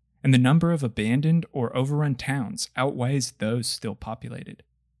few, and the number of abandoned or overrun towns outweighs those still populated.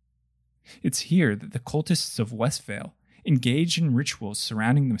 It's here that the cultists of Westvale engage in rituals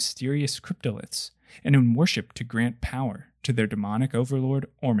surrounding the mysterious cryptoliths and in worship to grant power to their demonic overlord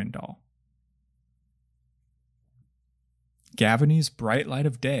Ormondal. Gavony's bright light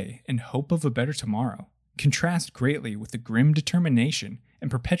of day and hope of a better tomorrow contrast greatly with the grim determination and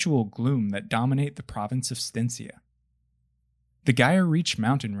perpetual gloom that dominate the province of Stencia. The Gaia Reach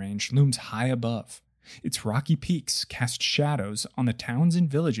mountain range looms high above. Its rocky peaks cast shadows on the towns and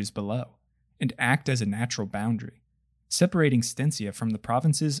villages below, and act as a natural boundary, separating Stencia from the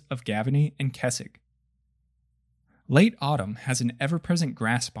provinces of Gavony and Kessig. Late autumn has an ever-present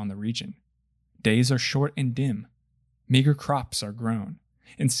grasp on the region. Days are short and dim. Meager crops are grown,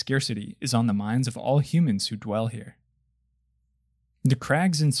 and scarcity is on the minds of all humans who dwell here. The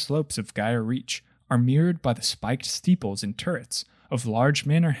crags and slopes of Gaia Reach are mirrored by the spiked steeples and turrets of large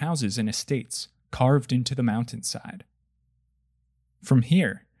manor houses and estates carved into the mountainside. From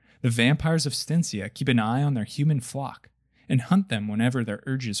here, the vampires of Stencia keep an eye on their human flock and hunt them whenever their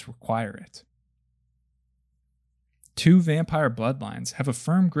urges require it. Two vampire bloodlines have a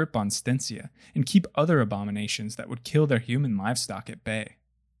firm grip on Stencia and keep other abominations that would kill their human livestock at bay.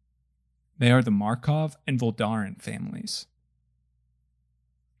 They are the Markov and Voldaren families.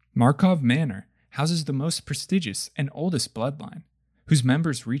 Markov Manor houses the most prestigious and oldest bloodline, whose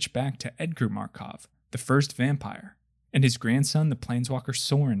members reach back to Edgar Markov, the first vampire, and his grandson, the planeswalker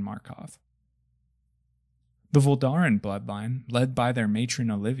Soren Markov. The Voldaren bloodline, led by their matron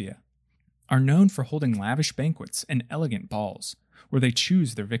Olivia, are known for holding lavish banquets and elegant balls, where they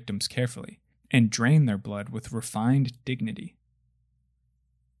choose their victims carefully and drain their blood with refined dignity.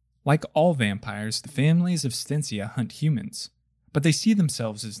 Like all vampires, the families of Stencia hunt humans, but they see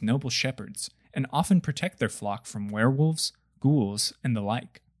themselves as noble shepherds and often protect their flock from werewolves, ghouls, and the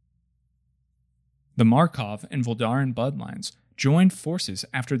like. The Markov and Voldaren bloodlines joined forces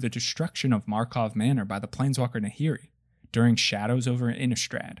after the destruction of Markov Manor by the planeswalker Nahiri during Shadows over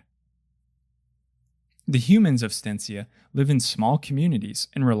Innistrad. The humans of Stencia live in small communities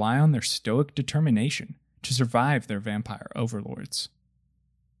and rely on their stoic determination to survive their vampire overlords.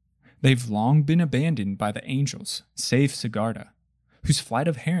 They've long been abandoned by the angels, save Sigarda, whose flight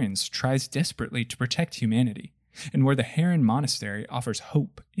of herons tries desperately to protect humanity, and where the Heron Monastery offers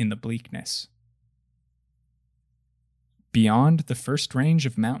hope in the bleakness. Beyond the first range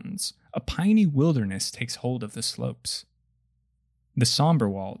of mountains, a piney wilderness takes hold of the slopes. The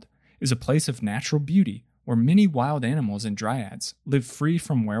Somberwald is a place of natural beauty where many wild animals and dryads live free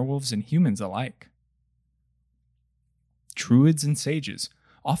from werewolves and humans alike. Druids and sages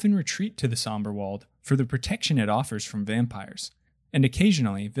often retreat to the Somberwald for the protection it offers from vampires, and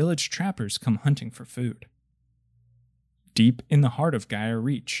occasionally village trappers come hunting for food. Deep in the heart of Gaia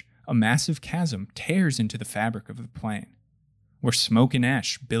Reach, a massive chasm tears into the fabric of the plain, where smoke and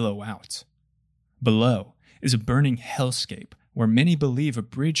ash billow out. Below is a burning hellscape where many believe a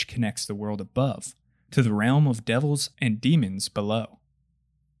bridge connects the world above to the realm of devils and demons below.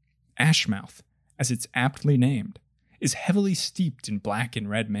 Ashmouth, as it's aptly named, is heavily steeped in black and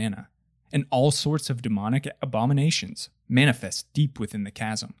red mana, and all sorts of demonic abominations manifest deep within the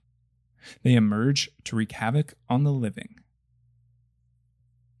chasm. They emerge to wreak havoc on the living.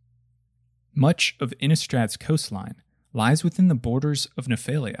 Much of Innistrad's coastline lies within the borders of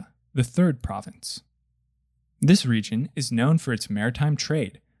Nephalia, the third province. This region is known for its maritime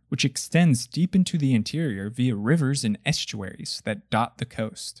trade, which extends deep into the interior via rivers and estuaries that dot the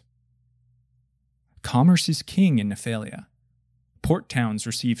coast. Commerce is king in Nephalia. Port towns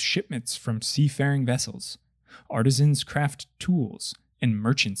receive shipments from seafaring vessels, artisans craft tools, and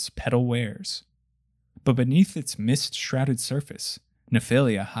merchants peddle wares. But beneath its mist-shrouded surface,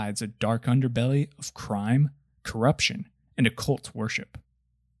 Nephalia hides a dark underbelly of crime, corruption, and occult worship.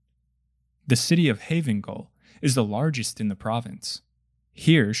 The city of Havengull is the largest in the province.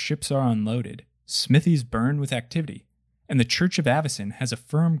 Here, ships are unloaded, smithies burn with activity, and the Church of Avacyn has a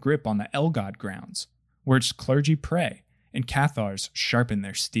firm grip on the Elgod grounds, where its clergy pray and Cathars sharpen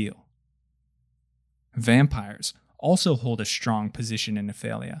their steel. Vampires also hold a strong position in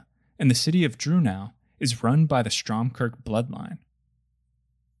Nephalia, and the city of Drunau is run by the Stromkirk bloodline.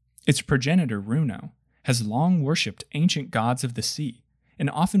 Its progenitor Runo has long worshipped ancient gods of the sea and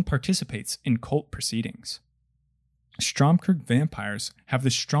often participates in cult proceedings. Stromkirk vampires have the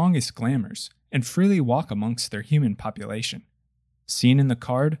strongest glamours and freely walk amongst their human population. Seen in the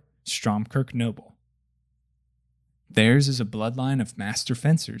card, Stromkirk Noble. Theirs is a bloodline of master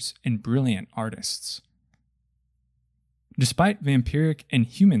fencers and brilliant artists. Despite vampiric and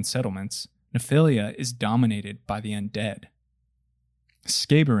human settlements, Nephilia is dominated by the undead.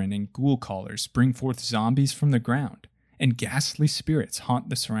 Skabarin and ghoul callers bring forth zombies from the ground, and ghastly spirits haunt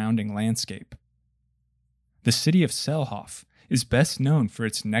the surrounding landscape. The city of Selhoff is best known for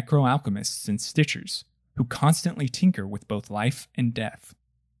its necro-alchemists and stitchers, who constantly tinker with both life and death.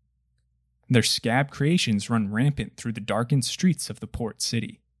 Their scab creations run rampant through the darkened streets of the port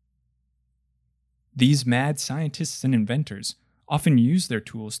city. These mad scientists and inventors often use their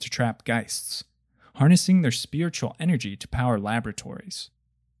tools to trap geists, harnessing their spiritual energy to power laboratories.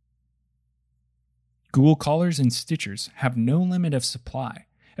 Ghoul callers and stitchers have no limit of supply,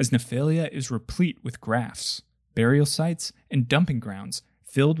 as Nephilia is replete with grafts, burial sites, and dumping grounds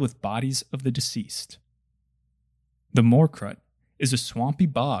filled with bodies of the deceased. The Moorkrut is a swampy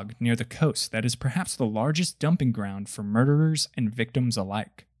bog near the coast that is perhaps the largest dumping ground for murderers and victims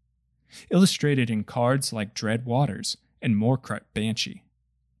alike, illustrated in cards like Dread Waters and Moorkrut Banshee.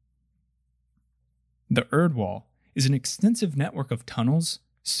 The Erdwall is an extensive network of tunnels,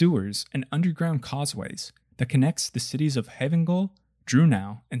 sewers, and underground causeways that connects the cities of Havengul,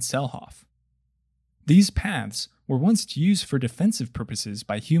 Drunau, and Selhoff. These paths were once used for defensive purposes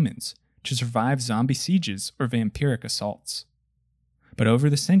by humans to survive zombie sieges or vampiric assaults. But over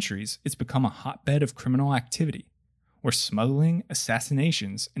the centuries, it's become a hotbed of criminal activity, where smuggling,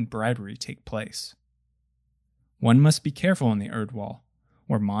 assassinations, and bribery take place. One must be careful in the Erdwall,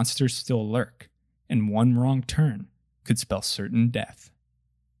 where monsters still lurk, and one wrong turn could spell certain death.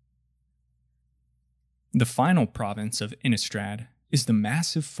 The final province of Innistrad is the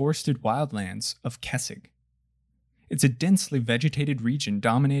massive forested wildlands of Kessig. It's a densely vegetated region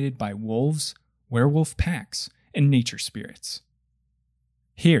dominated by wolves, werewolf packs, and nature spirits.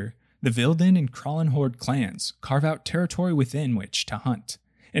 Here, the Vilden and Krallenhorde clans carve out territory within which to hunt,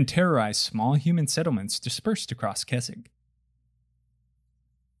 and terrorize small human settlements dispersed across Kessig.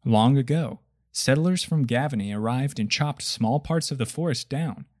 Long ago, settlers from Gavany arrived and chopped small parts of the forest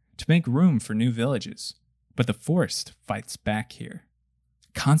down to make room for new villages, but the forest fights back here,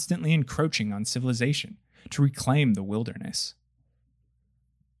 constantly encroaching on civilization to reclaim the wilderness.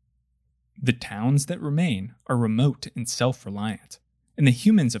 The towns that remain are remote and self-reliant, and the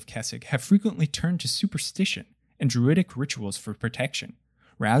humans of Kessig have frequently turned to superstition and druidic rituals for protection,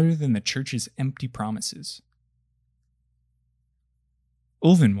 rather than the church's empty promises.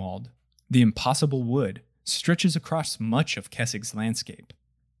 Ulvenwald, the impossible wood, stretches across much of Kessig's landscape.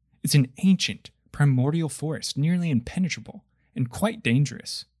 It's an ancient, primordial forest nearly impenetrable and quite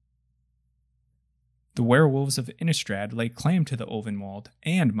dangerous. The werewolves of Innistrad lay claim to the Ulvenwald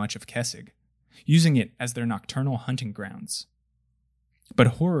and much of Kessig, using it as their nocturnal hunting grounds. But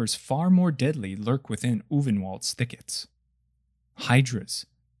horrors far more deadly lurk within Ulvenwald's thickets. Hydras,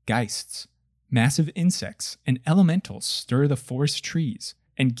 geists, massive insects, and elementals stir the forest trees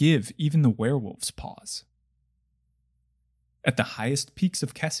and give even the werewolves pause. At the highest peaks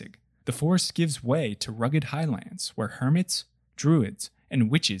of Kessig, the forest gives way to rugged highlands where hermits, druids, and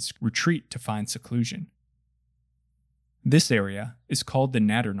witches retreat to find seclusion. This area is called the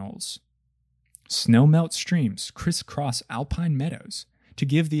Natternolls. Snowmelt streams crisscross alpine meadows to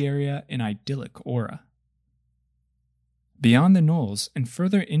give the area an idyllic aura. Beyond the knolls and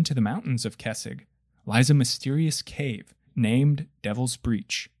further into the mountains of Kessig lies a mysterious cave named Devil's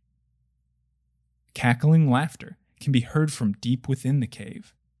Breach. Cackling laughter can be heard from deep within the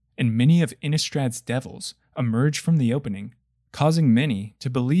cave, and many of Innistrad's devils emerge from the opening, causing many to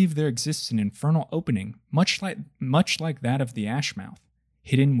believe there exists an infernal opening much like that of the Ashmouth,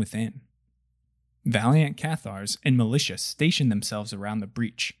 hidden within. Valiant Cathars and militia station themselves around the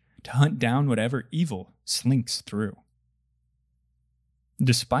breach to hunt down whatever evil slinks through.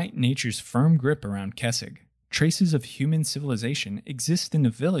 Despite nature's firm grip around Kessig, traces of human civilization exist in the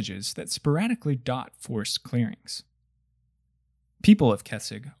villages that sporadically dot forest clearings. People of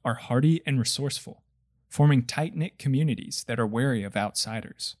Kessig are hardy and resourceful, forming tight-knit communities that are wary of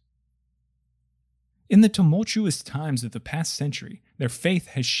outsiders. In the tumultuous times of the past century, their faith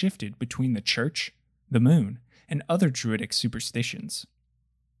has shifted between the church, the moon, and other druidic superstitions.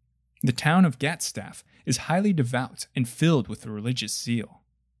 The town of Gatstaff is highly devout and filled with religious zeal.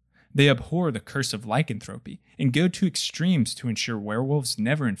 They abhor the curse of lycanthropy and go to extremes to ensure werewolves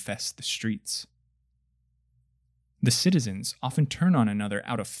never infest the streets. The citizens often turn on another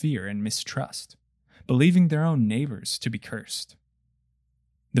out of fear and mistrust, believing their own neighbors to be cursed.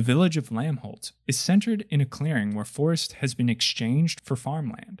 The village of Lamholt is centered in a clearing where forest has been exchanged for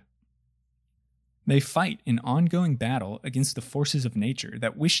farmland. They fight an ongoing battle against the forces of nature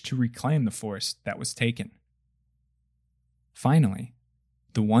that wish to reclaim the forest that was taken. Finally,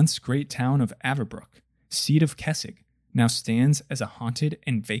 the once great town of Averbrook, seat of Kessig, now stands as a haunted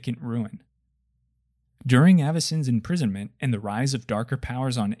and vacant ruin, During Avacyn's imprisonment and the rise of darker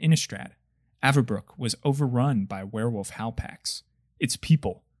powers on Innistrad, Averbrook was overrun by werewolf howlpacks, its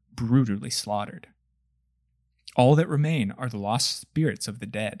people brutally slaughtered. All that remain are the lost spirits of the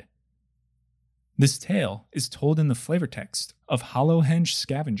dead. This tale is told in the flavor text of Hollowhenge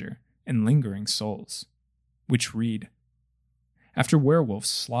Scavenger and Lingering Souls, which read, "After werewolves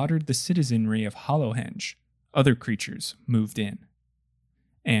slaughtered the citizenry of Hollowhenge, other creatures moved in.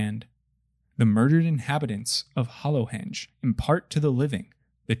 And the murdered inhabitants of Hollowhenge impart to the living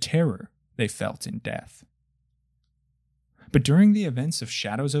the terror they felt in death." But during the events of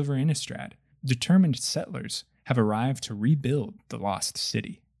Shadows over Innistrad, determined settlers have arrived to rebuild the lost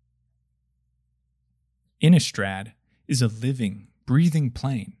city. Innistrad is a living, breathing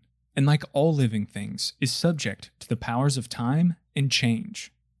plane, and like all living things, is subject to the powers of time and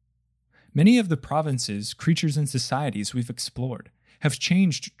change. Many of the provinces, creatures, and societies we've explored have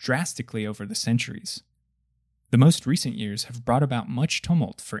changed drastically over the centuries. The most recent years have brought about much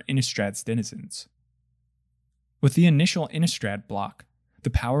tumult for Innistrad's denizens. With the initial Innistrad block, the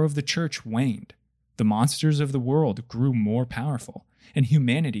power of the church waned, the monsters of the world grew more powerful, and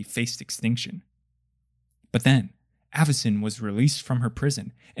humanity faced extinction. But then, Avacyn was released from her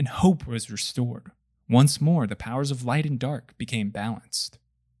prison, and hope was restored. Once more, the powers of light and dark became balanced.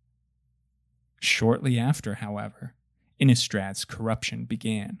 Shortly after, however, Innistrad's corruption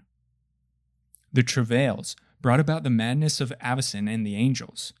began. The travails brought about the madness of Avacyn and the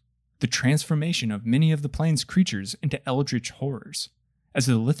angels, the transformation of many of the plane's creatures into eldritch horrors, as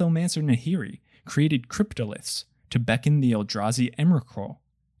the lithomancer Nahiri created cryptoliths to beckon the Eldrazi Emrakul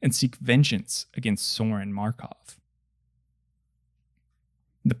and seek vengeance against Sorin Markov.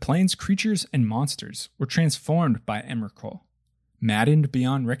 The plane's creatures and monsters were transformed by Emrakul, maddened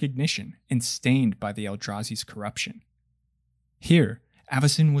beyond recognition and stained by the Eldrazi's corruption. Here,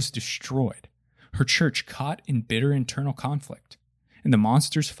 Avacyn was destroyed, her church caught in bitter internal conflict, and the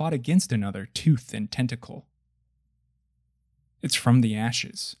monsters fought against another tooth and tentacle. It's from the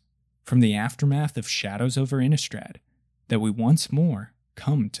ashes, from the aftermath of Shadows over Innistrad, that we once more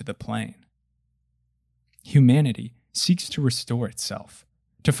come to the plane. Humanity seeks to restore itself,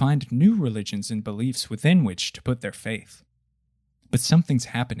 to find new religions and beliefs within which to put their faith. But something's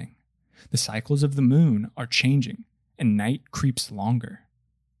happening. The cycles of the moon are changing, and night creeps longer.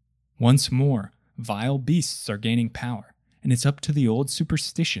 Once more, vile beasts are gaining power, and it's up to the old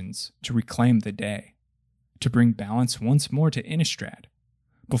superstitions to reclaim the day, to bring balance once more to Innistrad,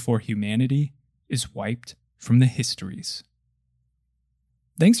 before humanity is wiped from the histories.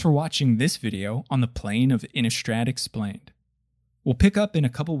 Thanks for watching this video on the plane of Innistrad Explained. We'll pick up in a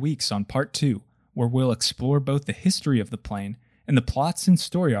couple weeks on part 2, where we'll explore both the history of the plane and the plots and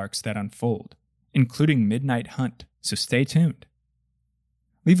story arcs that unfold, including Midnight Hunt, so stay tuned.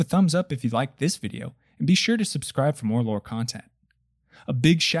 Leave a thumbs up if you liked this video, and be sure to subscribe for more lore content. A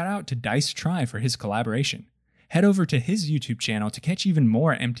big shout out to Dice Try for his collaboration. Head over to his YouTube channel to catch even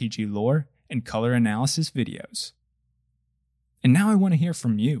more MTG lore and color analysis videos. And now I want to hear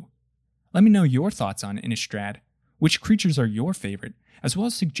from you. Let me know your thoughts on Innistrad, which creatures are your favorite, as well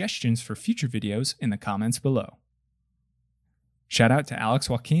as suggestions for future videos in the comments below. Shout out to Alex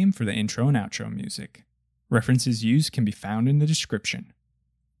Joaquim for the intro and outro music. References used can be found in the description.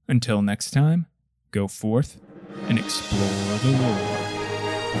 Until next time, go forth and explore the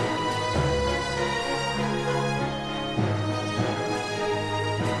lore.